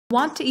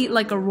Want to eat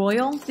like a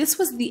royal? This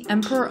was the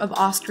Emperor of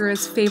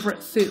Austria's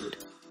favorite food.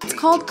 It's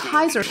called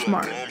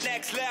Kaiserschmarrn,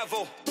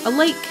 a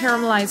late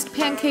caramelized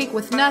pancake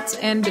with nuts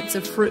and bits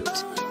of fruit.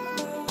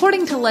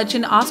 According to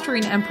legend,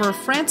 Austrian Emperor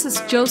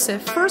Francis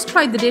Joseph first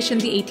tried the dish in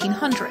the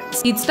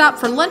 1800s. He'd stopped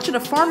for lunch at a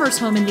farmer's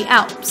home in the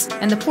Alps,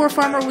 and the poor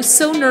farmer was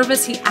so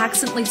nervous he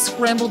accidentally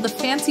scrambled the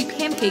fancy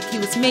pancake he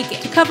was making.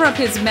 To cover up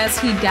his mess,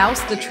 he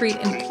doused the treat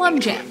in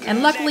plum jam,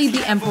 and luckily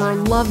the emperor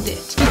loved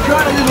it.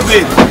 Try a little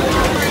bit.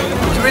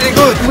 It's really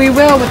good. We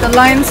will, but the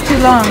line's too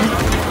long.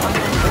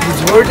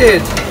 It's worth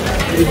it.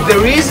 It's the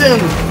reason.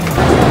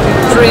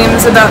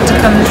 Dreams about to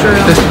come true.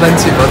 There's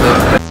plenty of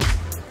other.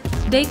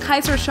 Today,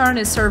 Kaiserschmarrn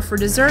is served for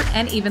dessert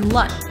and even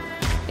lunch.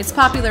 It's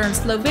popular in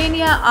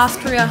Slovenia,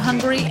 Austria,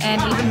 Hungary,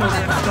 and even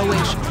northern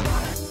Croatia.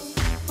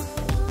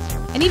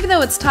 And even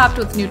though it's topped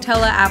with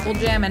Nutella, apple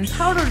jam, and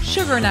powdered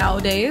sugar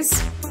nowadays,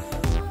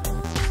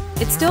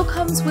 it still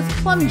comes with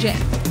plum jam,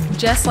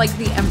 just like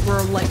the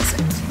emperor likes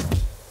it.